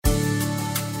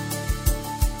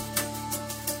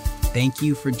Thank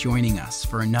you for joining us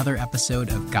for another episode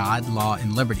of God, Law,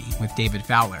 and Liberty with David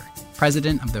Fowler,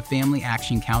 President of the Family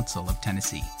Action Council of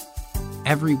Tennessee.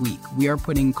 Every week, we are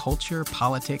putting culture,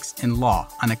 politics, and law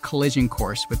on a collision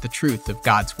course with the truth of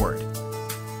God's Word.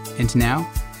 And now,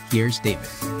 here's David.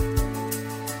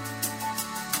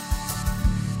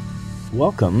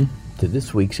 Welcome to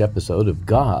this week's episode of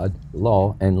God,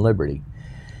 Law, and Liberty.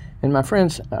 And my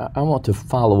friends, I want to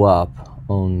follow up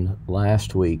on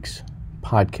last week's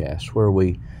podcast where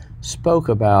we spoke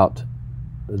about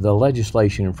the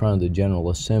legislation in front of the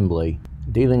General Assembly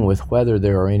dealing with whether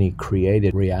there are any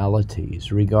created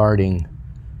realities regarding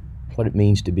what it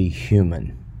means to be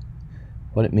human,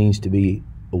 what it means to be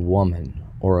a woman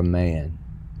or a man,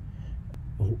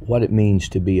 what it means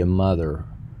to be a mother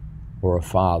or a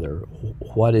father,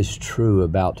 what is true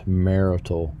about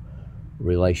marital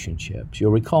relationships.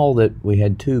 You'll recall that we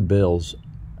had two bills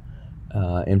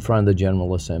in front of the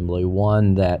General Assembly,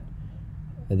 one that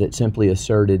simply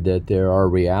asserted that there are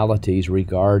realities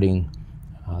regarding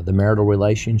the marital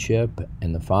relationship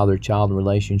and the father-child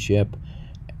relationship,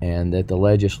 and that the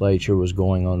legislature was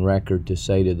going on record to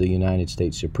say to the United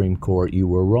States Supreme Court, you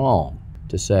were wrong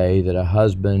to say that a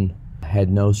husband had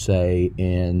no say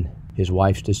in his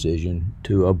wife's decision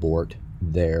to abort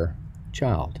their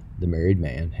child. The married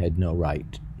man had no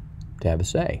right to have a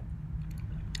say.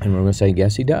 And we're going to say,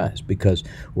 yes, he does, because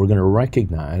we're going to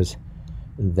recognize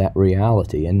that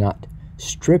reality and not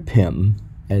strip him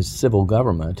as civil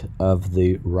government of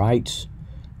the rights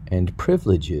and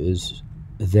privileges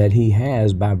that he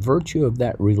has by virtue of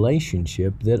that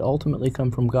relationship that ultimately come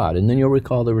from God. And then you'll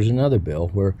recall there was another bill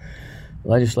where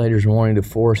legislators were wanting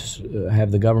to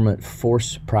have the government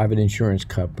force private insurance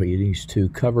companies to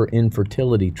cover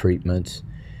infertility treatments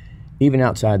even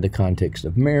outside the context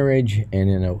of marriage,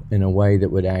 and in a way that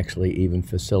would actually even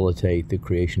facilitate the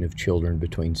creation of children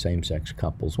between same-sex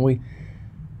couples. We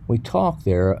talked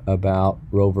there about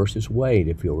Roe versus Wade,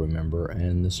 if you'll remember,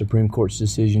 and the Supreme Court's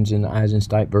decisions in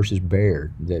Eisenstadt versus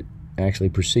Baird that actually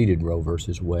preceded Roe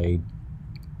versus Wade,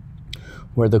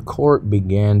 where the court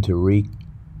began to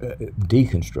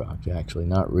deconstruct, actually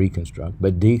not reconstruct,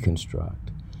 but deconstruct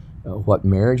what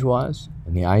marriage was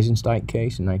in the Eisenstadt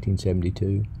case in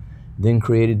 1972, then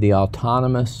created the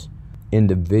autonomous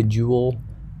individual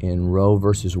in Roe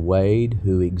versus Wade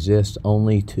who exists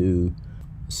only to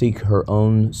seek her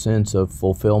own sense of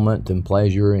fulfillment and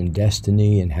pleasure and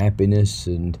destiny and happiness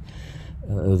and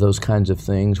those kinds of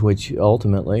things, which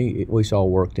ultimately we saw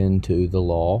worked into the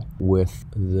law with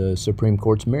the Supreme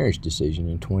Court's marriage decision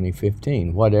in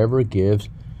 2015. Whatever gives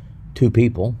two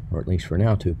people, or at least for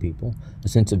now two people, a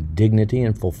sense of dignity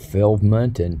and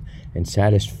fulfillment and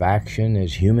satisfaction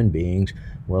as human beings,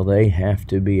 well, they have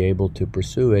to be able to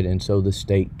pursue it, and so the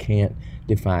state can't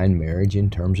define marriage in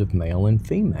terms of male and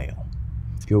female.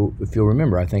 If you'll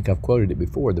remember, I think I've quoted it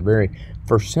before, the very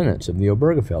first sentence of the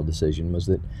Obergefell decision was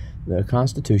that the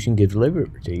Constitution gives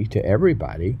liberty to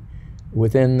everybody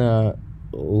within the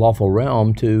lawful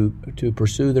realm to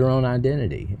pursue their own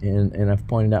identity. And I've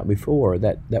pointed out before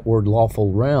that word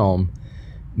lawful realm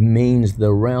means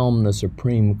the realm the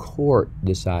Supreme Court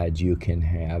decides you can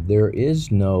have. There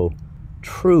is no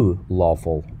true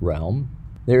lawful realm.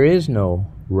 There is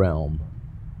no realm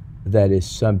that is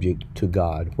subject to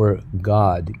God, where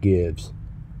God gives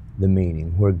the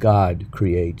meaning, where God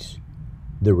creates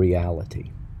the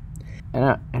reality. And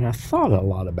I thought a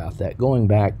lot about that, going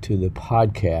back to the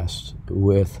podcast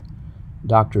with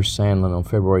Dr. Sandlin on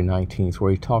February 19th,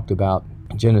 where he talked about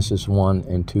Genesis 1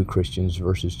 and 2 Christians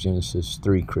versus Genesis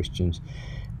 3 Christians,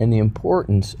 and the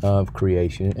importance of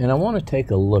creation. And I want to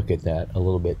take a look at that a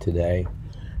little bit today,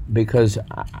 because,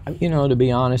 to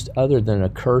be honest, other than a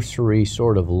cursory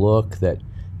sort of look that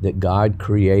God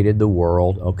created the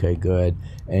world, okay, good,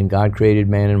 and God created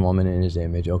man and woman in his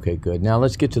image, okay, good. Now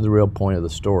let's get to the real point of the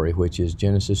story, which is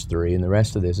Genesis 3, and the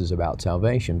rest of this is about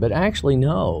salvation. But actually,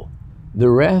 no. The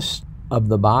rest of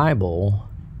the Bible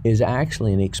is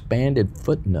actually an expanded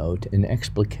footnote and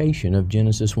explication of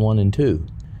Genesis 1 and 2,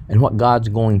 and what God's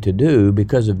going to do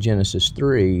because of Genesis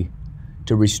 3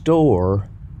 to restore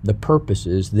the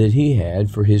purposes that he had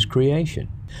for his creation.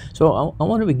 So I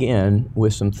want to begin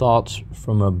with some thoughts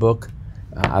from a book.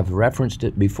 I've referenced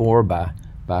it before by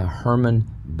Herman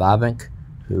Bavinck,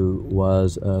 who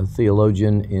was a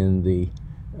theologian in the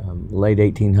late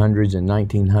 1800s and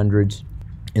 1900s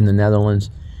in the Netherlands.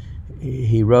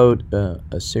 He wrote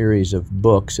a series of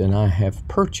books, and I have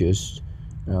purchased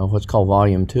what's called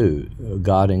Volume 2,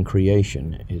 God and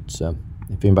Creation. It's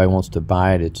if anybody wants to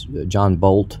buy it, it's John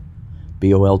Bolt,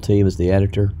 B-O-L-T was the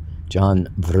editor, John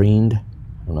Vriend,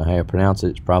 I don't know how you pronounce it,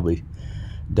 it's probably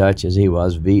Dutch as he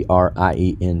was, Vriend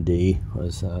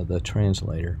was the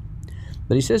translator.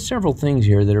 But he says several things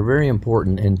here that are very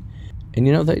important, and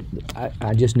you know,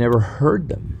 I just never heard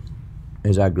them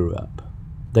as I grew up.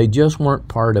 They just weren't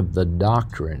part of the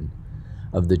doctrine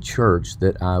of the church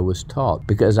that I was taught,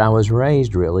 because I was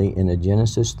raised really in a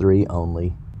Genesis 3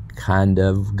 only kind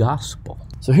of gospel.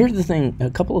 So here's the thing, a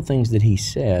couple of things that he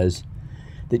says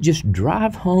that just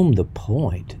drive home the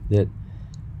point that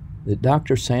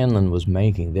Dr. Sandlin was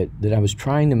making, that I was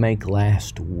trying to make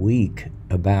last week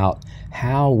about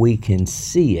how we can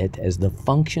see it as the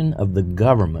function of the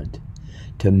government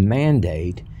to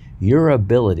mandate your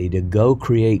ability to go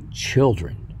create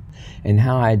children, and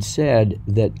how I'd said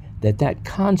that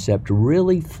concept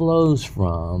really flows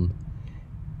from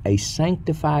a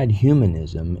sanctified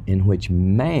humanism in which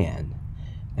man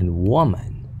and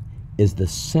woman is the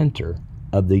center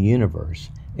of the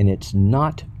universe, and it's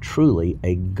not truly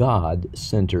a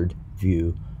God-centered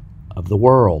view of the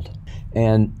world.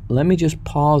 And let me just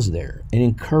pause there and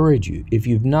encourage you, if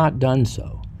you've not done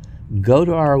so, go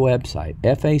to our website,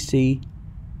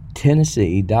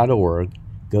 factennessee.org,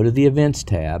 go to the events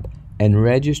tab, and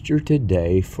register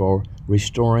today for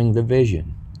Restoring the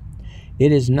Vision.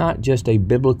 It is not just a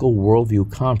biblical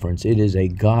worldview conference, it is a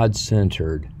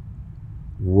God-centered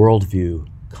worldview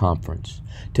conference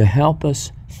to help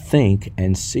us think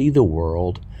and see the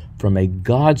world from a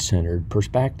God-centered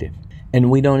perspective.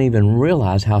 And we don't even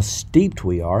realize how steeped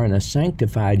we are in a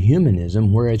sanctified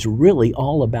humanism where it's really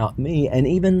all about me, and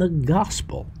even the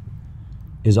gospel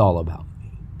is all about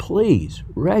me. Please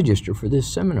register for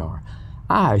this seminar.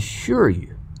 I assure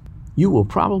you, you will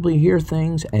probably hear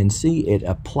things and see it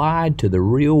applied to the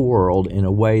real world in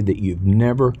a way that you've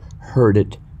never heard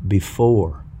it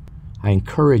before. I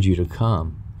encourage you to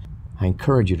come.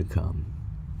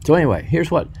 So anyway,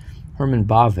 here's what Herman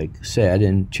Bavinck said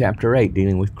in chapter 8,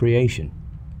 dealing with creation.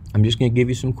 I'm just going to give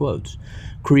you some quotes.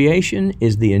 Creation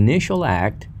is the initial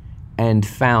act and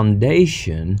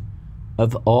foundation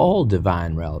of all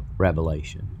divine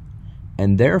revelation,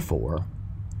 and therefore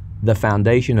the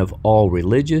foundation of all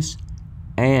religious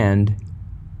and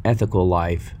ethical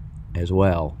life as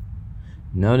well.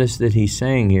 Notice that he's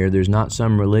saying here there's not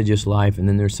some religious life and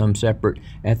then there's some separate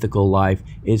ethical life.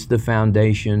 It's the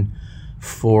foundation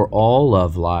for all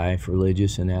of life,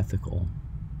 religious and ethical.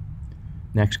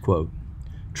 Next quote.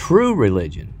 True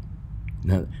religion.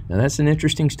 Now that's an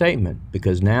interesting statement,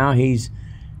 because now he's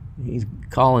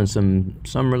calling some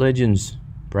religions,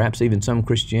 perhaps even some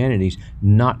Christianities,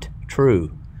 not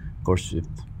true. Of course, if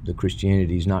the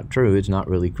Christianity is not true, it's not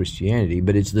really Christianity,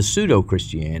 but it's the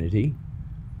pseudo-Christianity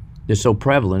that's so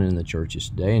prevalent in the churches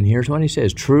today. And here's what he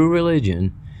says. True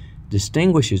religion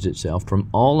distinguishes itself from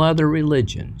all other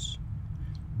religions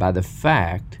by the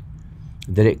fact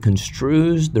that it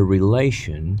construes the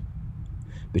relation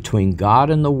between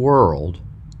God and the world,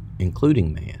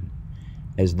 including man,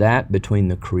 as that between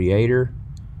the Creator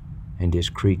and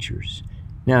His creatures.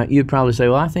 Now, you'd probably say,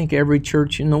 well, I think every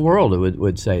church in the world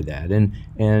would say that.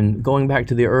 And going back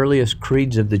to the earliest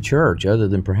creeds of the church, other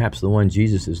than perhaps the one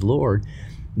Jesus is Lord,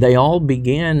 they all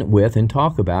begin with and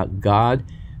talk about God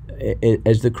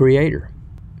as the Creator.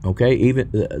 Okay, even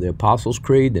the Apostles'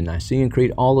 Creed, the Nicene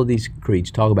Creed, all of these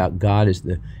creeds talk about God as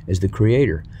the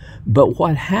Creator. But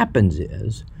what happens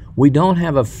is we don't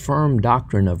have a firm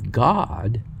doctrine of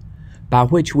God by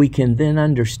which we can then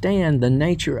understand the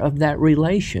nature of that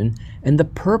relation and the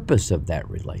purpose of that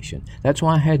relation. That's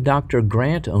why I had Dr.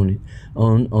 Grant on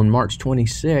March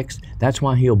 26th. That's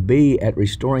why he'll be at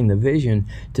Restoring the Vision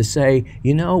to say,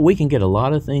 you know, we can get a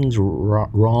lot of things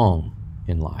wrong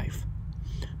in life.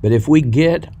 But if we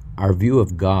get our view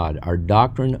of God, our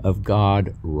doctrine of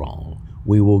God wrong,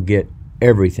 we will get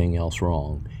everything else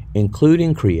wrong,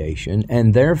 including creation,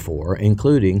 and therefore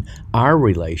including our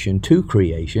relation to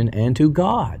creation and to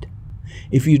God.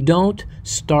 If you don't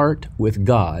start with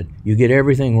God, you get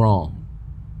everything wrong.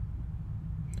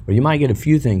 Or you might get a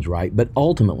few things right, but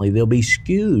ultimately they'll be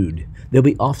skewed. They'll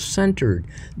be off-centered.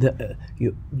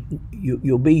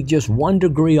 You'll be just 1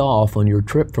 degree off on your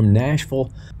trip from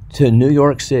Nashville to New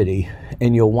York City,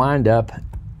 and you'll wind up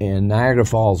in Niagara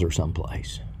Falls or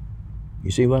someplace.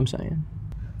 You see what I'm saying?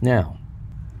 Now,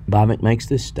 Bavinck makes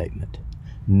this statement.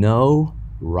 No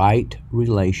right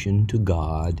relation to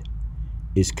God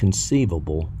is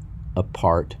conceivable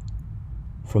apart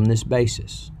from this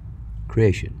basis,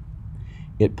 creation.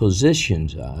 It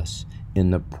positions us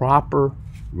in the proper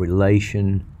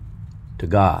relation to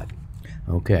God.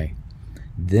 Okay,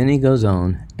 then he goes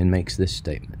on and makes this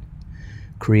statement.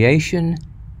 Creation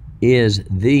is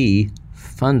the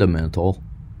fundamental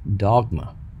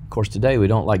dogma. Of course, today we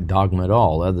don't like dogma at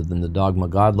all, other than the dogma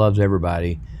God loves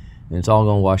everybody and it's all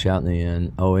going to wash out in the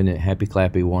end. Oh, isn't it happy,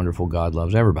 clappy, wonderful, God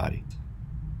loves everybody.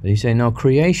 But he's saying, no,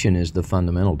 creation is the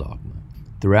fundamental dogma.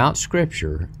 Throughout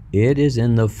Scripture, it is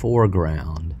in the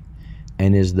foreground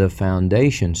and is the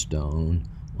foundation stone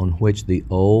on which the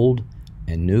Old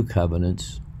and New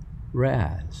Covenants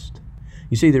rest.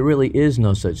 You see, there really is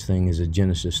no such thing as a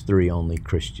Genesis 3 only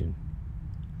Christian.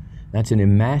 That's an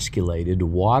emasculated,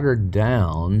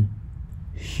 watered-down,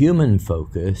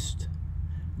 human-focused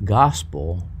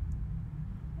gospel,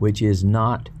 which is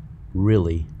not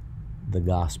really the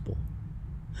gospel.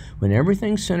 When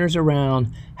everything centers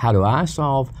around, how do I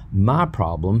solve my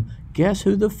problem, guess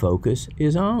who the focus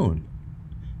is on?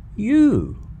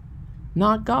 You,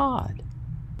 not God.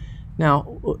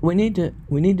 Now, we need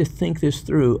to think this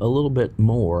through a little bit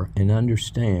more and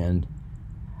understand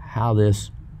how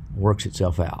this works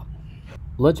itself out.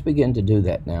 Let's begin to do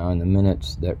that now in the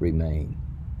minutes that remain.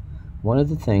 One of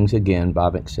the things, again,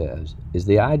 Bavinck says, is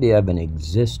the idea of an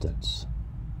existence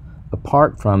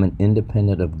apart from and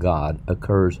independent of God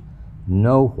occurs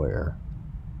nowhere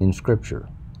in Scripture.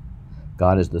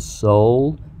 God is the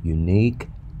sole, unique,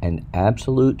 and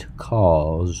absolute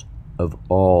cause of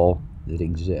all that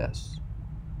exists.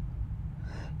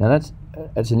 Now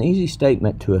that's an easy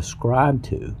statement to ascribe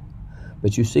to,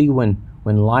 but you see, when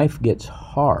life gets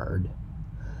hard,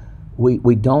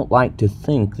 we don't like to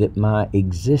think that my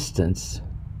existence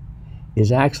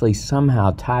is actually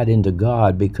somehow tied into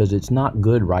God because it's not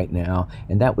good right now,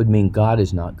 and that would mean God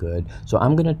is not good. So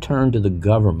I'm going to turn to the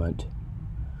government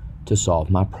to solve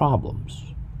my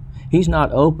problems. He's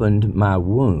not opened my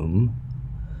womb,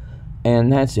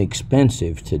 and that's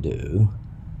expensive to do,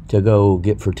 to go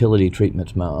get fertility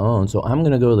treatments my own, so I'm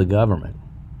going to go to the government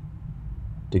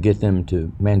to get them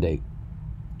to mandate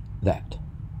that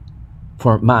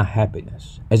for my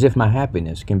happiness, as if my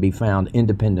happiness can be found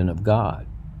independent of God.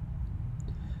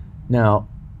 Now,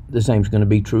 the same is going to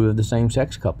be true of the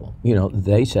same-sex couple. You know,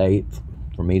 they say,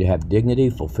 for me to have dignity,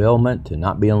 fulfillment, to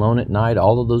not be alone at night,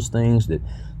 all of those things that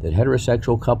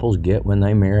heterosexual couples get when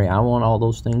they marry, I want all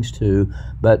those things too.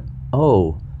 But,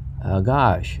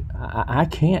 I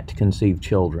can't conceive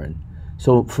children.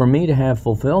 So for me to have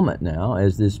fulfillment now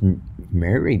as this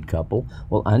married couple,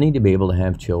 well, I need to be able to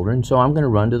have children, so I'm going to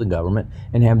run to the government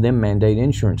and have them mandate an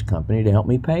insurance company to help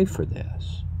me pay for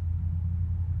this.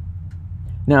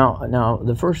 Now,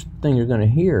 the first thing you're going to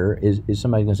hear is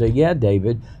somebody going to say, yeah,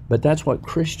 David, but that's what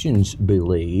Christians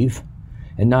believe,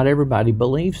 and not everybody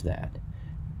believes that.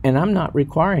 And I'm not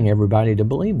requiring everybody to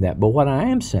believe that, but what I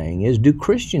am saying is, do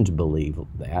Christians believe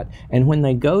that? And when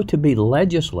they go to be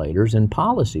legislators and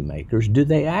policymakers, do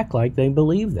they act like they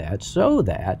believe that so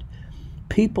that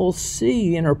people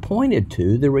see and are pointed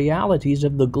to the realities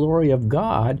of the glory of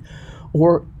God,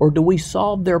 or do we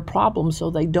solve their problems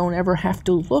so they don't ever have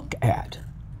to look at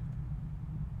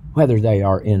whether they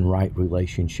are in right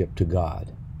relationship to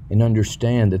God and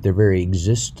understand that their very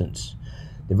existence,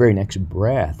 their very next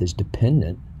breath is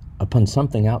dependent upon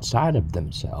something outside of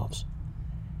themselves,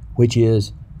 which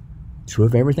is true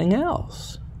of everything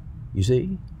else, you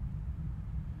see?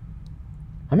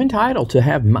 I'm entitled to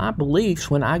have my beliefs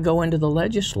when I go into the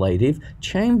legislative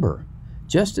chamber,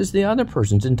 just as the other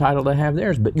person's entitled to have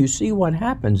theirs. But you see, what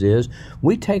happens is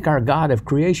we take our God of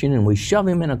creation and we shove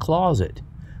him in a closet.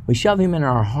 We shove him in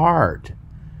our heart.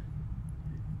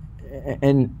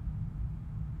 And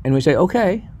we say,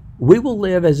 okay, we will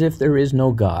live as if there is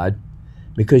no God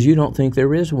because you don't think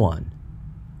there is one.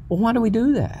 Well, why do we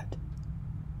do that?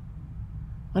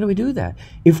 Why do we do that?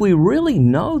 If we really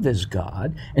know this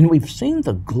God, and we've seen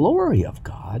the glory of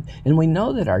God, and we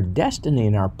know that our destiny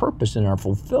and our purpose and our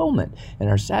fulfillment and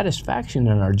our satisfaction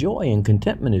and our joy and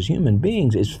contentment as human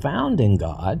beings is found in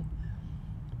God,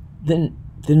 then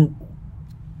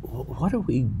what are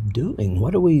we doing?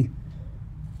 What are we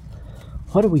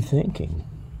thinking?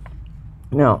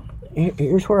 Now,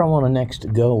 here's where I want to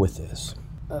next go with this.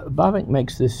 Bavinck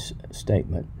makes this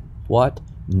statement: what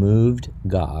moved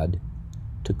God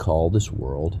to call this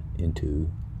world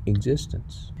into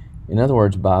existence? In other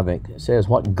words, Bavinck says,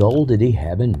 what goal did he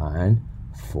have in mind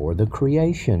for the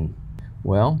creation?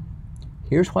 Well,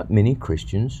 here's what many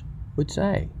Christians would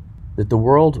say: that the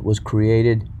world was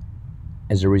created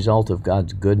as a result of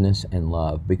God's goodness and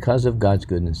love. Because of God's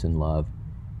goodness and love,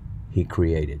 he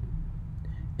created.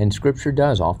 And Scripture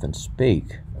does often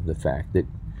speak of the fact that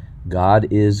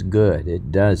God is good.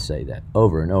 It does say that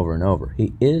over and over and over.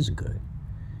 He is good.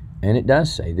 And it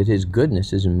does say that his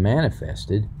goodness is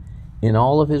manifested in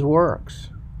all of his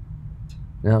works.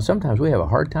 Now, sometimes we have a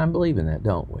hard time believing that,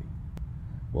 don't we?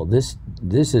 Well, this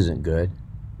isn't good.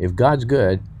 If God's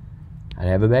good, I'd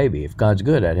have a baby. If God's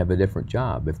good, I'd have a different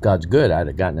job. If God's good, I'd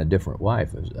have gotten a different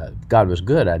wife. If God was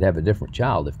good, I'd have a different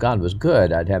child. If God was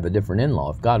good, I'd have a different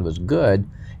in-law. If God was good,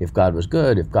 if God was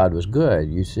good, if God was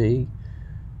good, you see?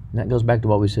 And that goes back to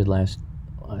what we said last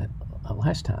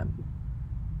time.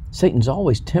 Satan's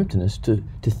always tempting us to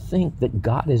think that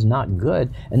God is not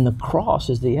good, and the cross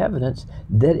is the evidence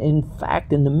that, in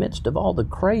fact, in the midst of all the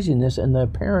craziness and the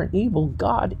apparent evil,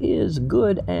 God is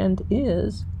good and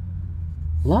is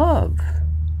love.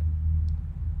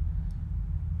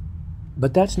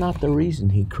 But that's not the reason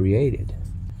He created,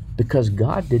 because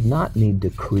God did not need to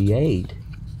create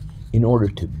in order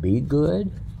to be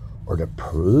good or to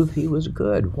prove He was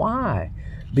good. Why?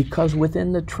 Because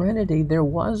within the Trinity there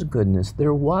was goodness,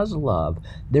 there was love.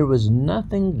 There was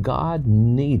nothing God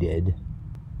needed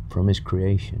from His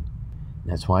creation.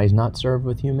 That's why He's not served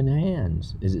with human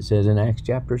hands, as it says in Acts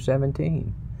chapter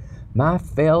 17. My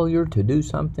failure to do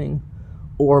something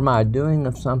or my doing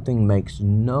of something makes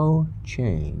no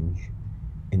change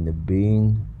in the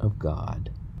being of God.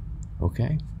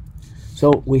 Okay?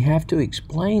 So we have to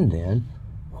explain then,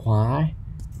 why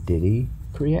did He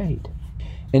create?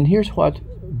 And here's what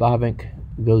Bavinck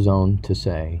goes on to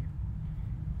say,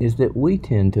 is that we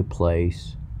tend to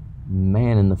place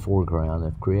man in the foreground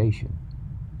of creation.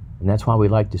 And that's why we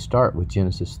like to start with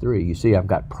Genesis 3. You see, I've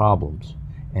got problems,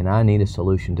 and I need a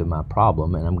solution to my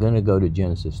problem, and I'm going to go to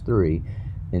Genesis 3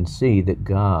 and see that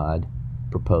God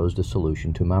proposed a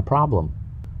solution to my problem.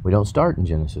 We don't start in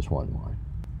Genesis 1:1.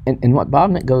 And what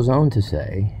Bavinck goes on to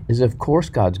say is, of course,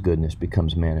 God's goodness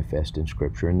becomes manifest in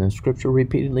Scripture, and the Scripture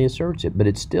repeatedly asserts it, but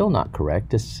it's still not correct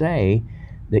to say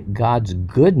that God's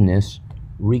goodness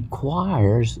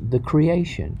requires the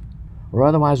creation, or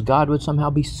otherwise God would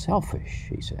somehow be selfish,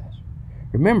 he says.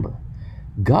 Remember,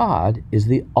 God is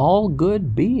the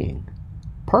all-good being,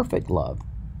 perfect love,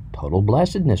 total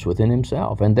blessedness within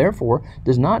Himself, and therefore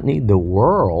does not need the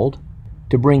world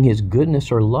to bring His goodness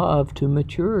or love to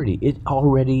maturity. It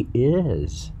already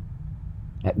is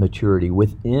at maturity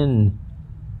within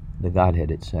the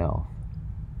Godhead itself.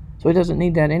 So He doesn't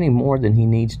need that any more than He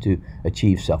needs to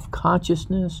achieve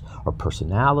self-consciousness or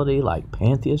personality, like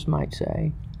pantheists might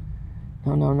say.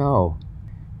 No.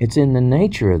 It's in the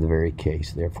nature of the very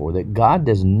case, therefore, that God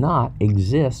does not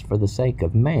exist for the sake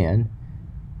of man,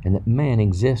 and that man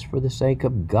exists for the sake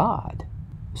of God.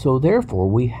 So therefore,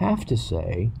 we have to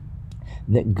say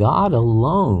that God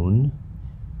alone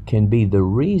can be the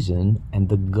reason and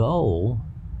the goal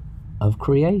of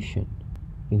creation.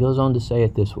 He goes on to say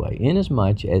it this way: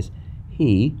 inasmuch as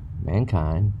he,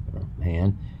 mankind, or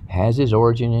man, has his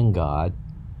origin in God,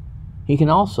 he can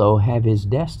also have his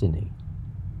destiny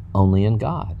only in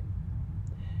God.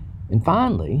 And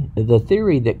finally, the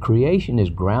theory that creation is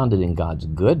grounded in God's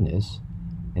goodness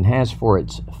and has for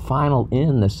its final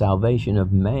end the salvation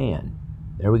of man.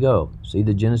 There we go. See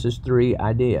the Genesis 3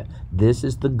 idea. This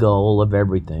is the goal of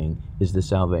everything, is the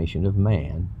salvation of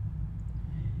man.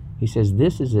 He says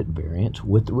this is at variance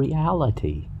with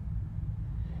reality.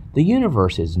 The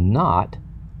universe is not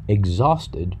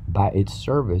exhausted by its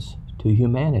service to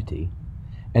humanity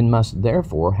and must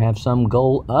therefore have some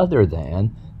goal other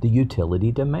than the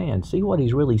utility to man. See, what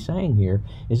he's really saying here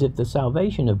is, if the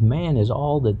salvation of man is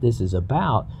all that this is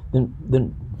about,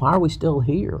 then why are we still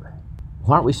here?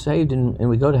 Why aren't we saved and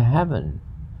we go to heaven?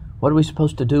 What are we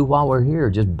supposed to do while we're here?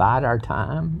 Just bide our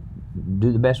time?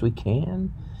 Do the best we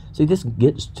can? See, this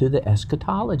gets to the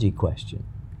eschatology question.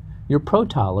 Your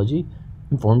protology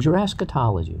informs your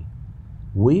eschatology.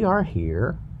 We are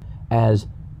here as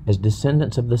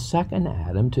descendants of the second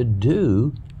Adam to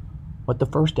do what the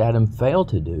first Adam failed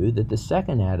to do, that the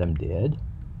second Adam did,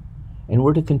 and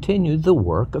we're to continue the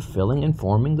work of filling and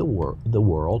forming the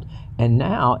world, and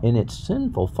now in its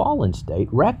sinful fallen state,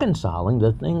 reconciling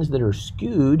the things that are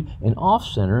skewed and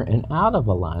off-center and out of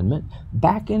alignment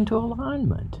back into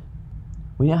alignment.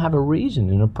 We now have a reason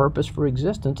and a purpose for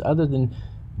existence other than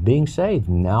being saved.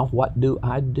 Now what do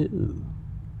I do?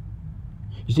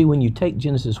 You see, when you take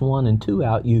Genesis 1 and 2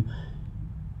 out, you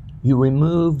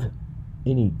remove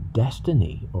any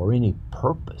destiny or any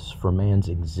purpose for man's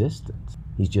existence.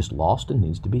 He's just lost and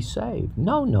needs to be saved.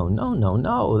 No.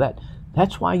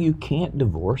 That's why you can't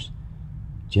divorce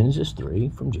Genesis 3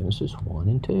 from Genesis 1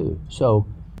 and 2. So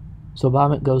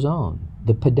Bavinck goes on.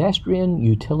 The pedestrian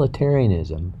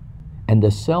utilitarianism and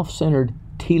the self-centered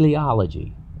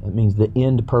teleology, that means the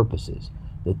end purposes,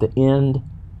 that the end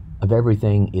of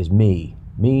everything is me.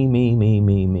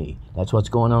 Me. That's what's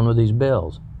going on with these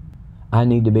bills. I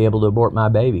need to be able to abort my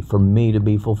baby for me to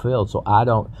be fulfilled, so I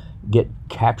don't get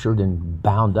captured and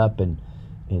bound up and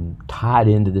tied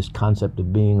into this concept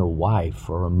of being a wife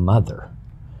or a mother.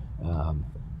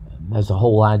 That's the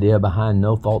whole idea behind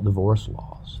no-fault divorce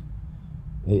laws.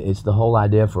 It's the whole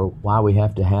idea for why we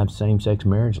have to have same-sex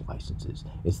marriage licenses.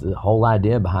 It's the whole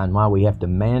idea behind why we have to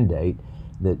mandate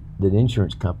that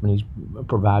insurance companies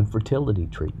provide fertility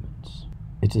treatments.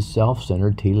 It's a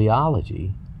self-centered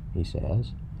teleology, he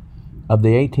says, of the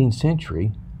 18th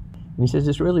century. And he says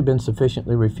it's really been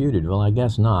sufficiently refuted. Well, I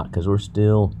guess not, because we're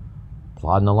still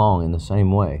plodding along in the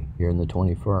same way here in the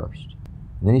 21st.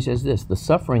 And then he says this: the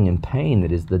suffering and pain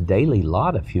that is the daily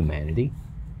lot of humanity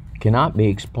cannot be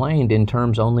explained in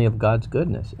terms only of God's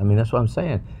goodness. I mean, that's what I'm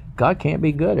saying. God can't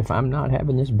be good if I'm not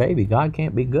having this baby. God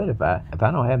can't be good if I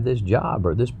don't have this job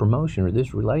or this promotion or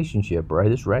this relationship or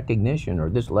this recognition or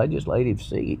this legislative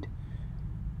seat.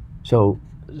 So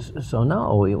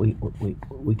no,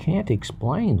 we can't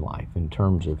explain life in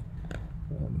terms of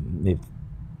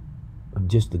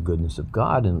just the goodness of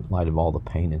God in light of all the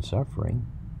pain and suffering.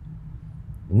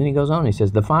 And then he goes on, he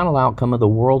says, the final outcome of the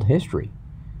world history,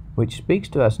 which speaks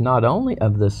to us not only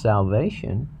of the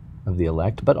salvation of the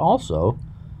elect, but also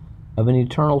of an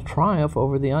eternal triumph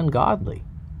over the ungodly.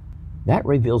 That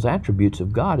reveals attributes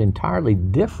of God entirely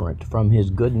different from his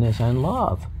goodness and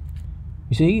love.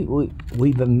 You see,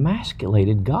 we've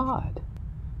emasculated God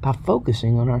by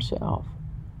focusing on ourselves.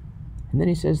 And then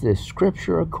he says this: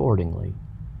 Scripture accordingly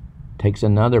takes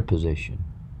another position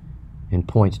and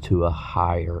points to a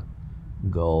higher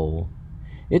goal.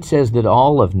 It says that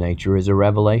all of nature is a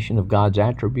revelation of God's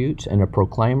attributes and a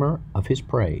proclaimer of his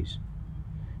praise.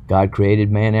 God created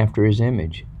man after his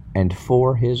image and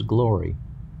for his glory.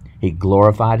 He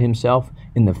glorified himself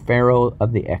in the Pharaoh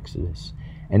of the Exodus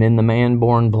and in the man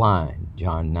born blind,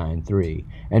 John 9:3,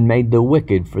 and made the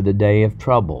wicked for the day of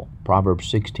trouble,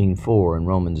 Proverbs 16:4 and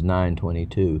Romans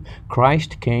 9:22.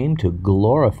 Christ came to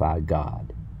glorify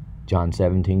God, John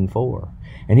 17:4,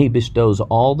 and he bestows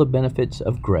all the benefits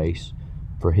of grace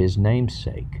for his name's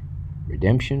sake: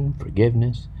 redemption,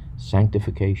 forgiveness,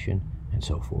 sanctification, and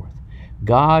so forth.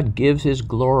 God gives his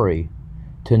glory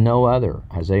to no other,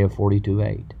 Isaiah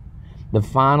 42:8. The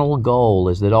final goal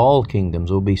is that all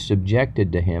kingdoms will be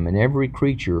subjected to him and every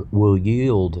creature will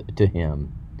yield to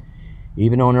him.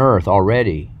 Even on earth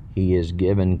already he is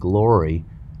given glory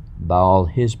by all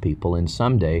his people, and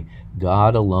someday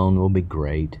God alone will be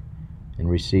great and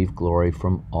receive glory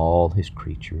from all his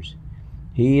creatures.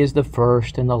 He is the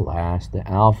first and the last, the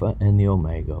Alpha and the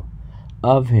Omega.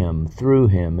 Of him, through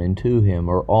him, and to him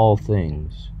are all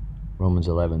things, Romans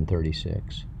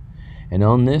 11:36. And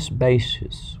on this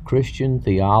basis, Christian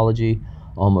theology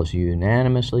almost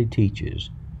unanimously teaches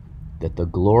that the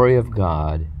glory of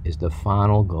God is the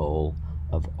final goal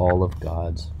of all of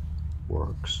God's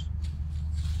works.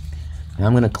 Now,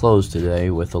 I'm going to close today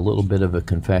with a little bit of a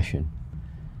confession.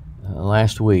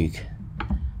 Last week,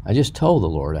 I just told the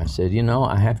Lord, I said,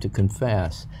 I have to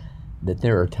confess that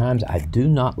there are times I do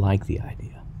not like the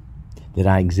idea that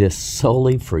I exist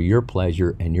solely for your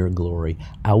pleasure and your glory.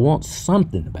 I want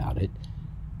something about it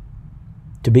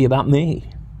to be about me.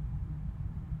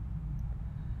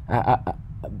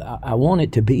 I want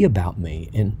it to be about me,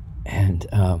 and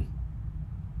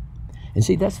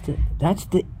see, that's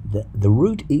the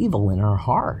root evil in our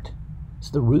heart. It's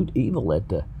the root evil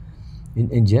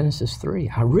in Genesis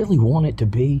 3. I really want it to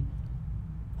be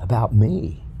about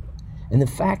me. And the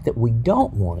fact that we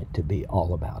don't want it to be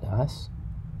all about us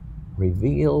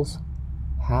reveals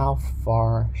how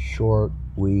far short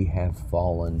we have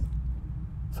fallen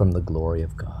from the glory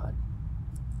of God.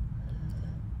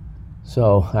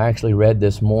 So I actually read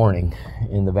this morning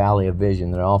in the Valley of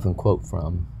Vision that I often quote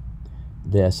from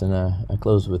this, and I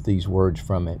close with these words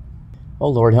from it. Oh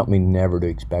Lord, help me never to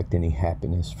expect any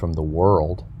happiness from the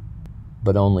world,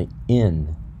 but only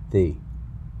in thee.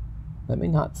 Let me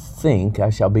not think I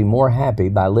shall be more happy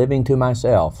by living to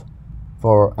myself,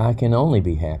 for I can only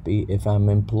be happy if I'm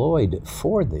employed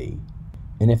for thee,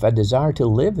 and if I desire to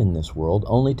live in this world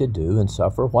only to do and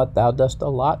suffer what thou dost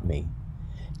allot me.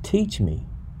 Teach me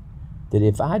that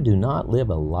if I do not live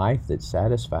a life that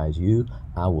satisfies you,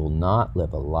 I will not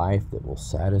live a life that will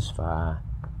satisfy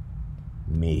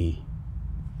me.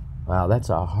 Wow, that's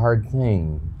a hard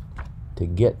thing to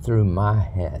get through my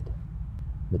head.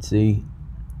 But see,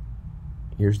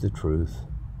 here's the truth.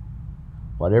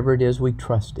 Whatever it is we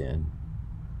trust in,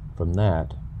 from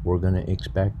that, we're going to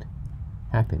expect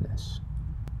happiness.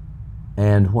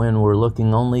 And when we're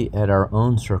looking only at our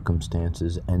own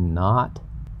circumstances and not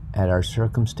at our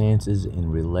circumstances in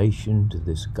relation to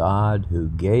this God who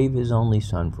gave his only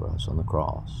Son for us on the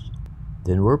cross,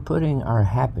 then we're putting our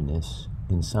happiness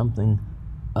in something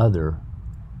other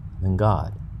than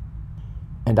God.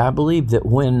 And I believe that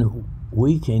when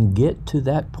we can get to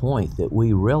that point that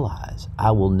we realize,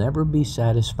 I will never be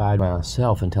satisfied by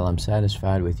myself until I'm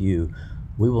satisfied with you.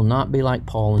 We will not be like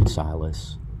Paul and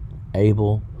Silas,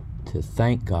 able to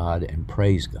thank God and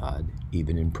praise God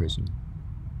even in prison.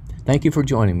 Thank you for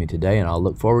joining me today, and I'll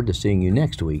look forward to seeing you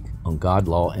next week on God,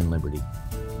 Law, and Liberty.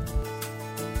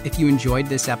 If you enjoyed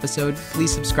this episode,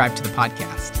 please subscribe to the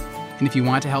podcast. And if you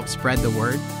want to help spread the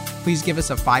word, please give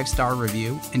us a 5-star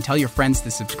review and tell your friends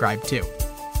to subscribe too.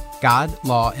 God,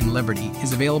 Law, and Liberty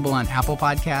is available on Apple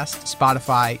Podcasts,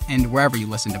 Spotify, and wherever you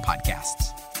listen to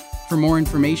podcasts. For more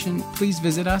information, please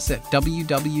visit us at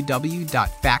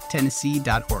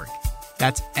www.facttennessee.org.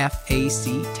 That's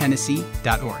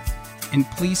FACTennessee.org. And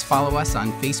please follow us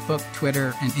on Facebook,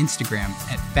 Twitter, and Instagram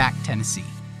at Fact Tennessee.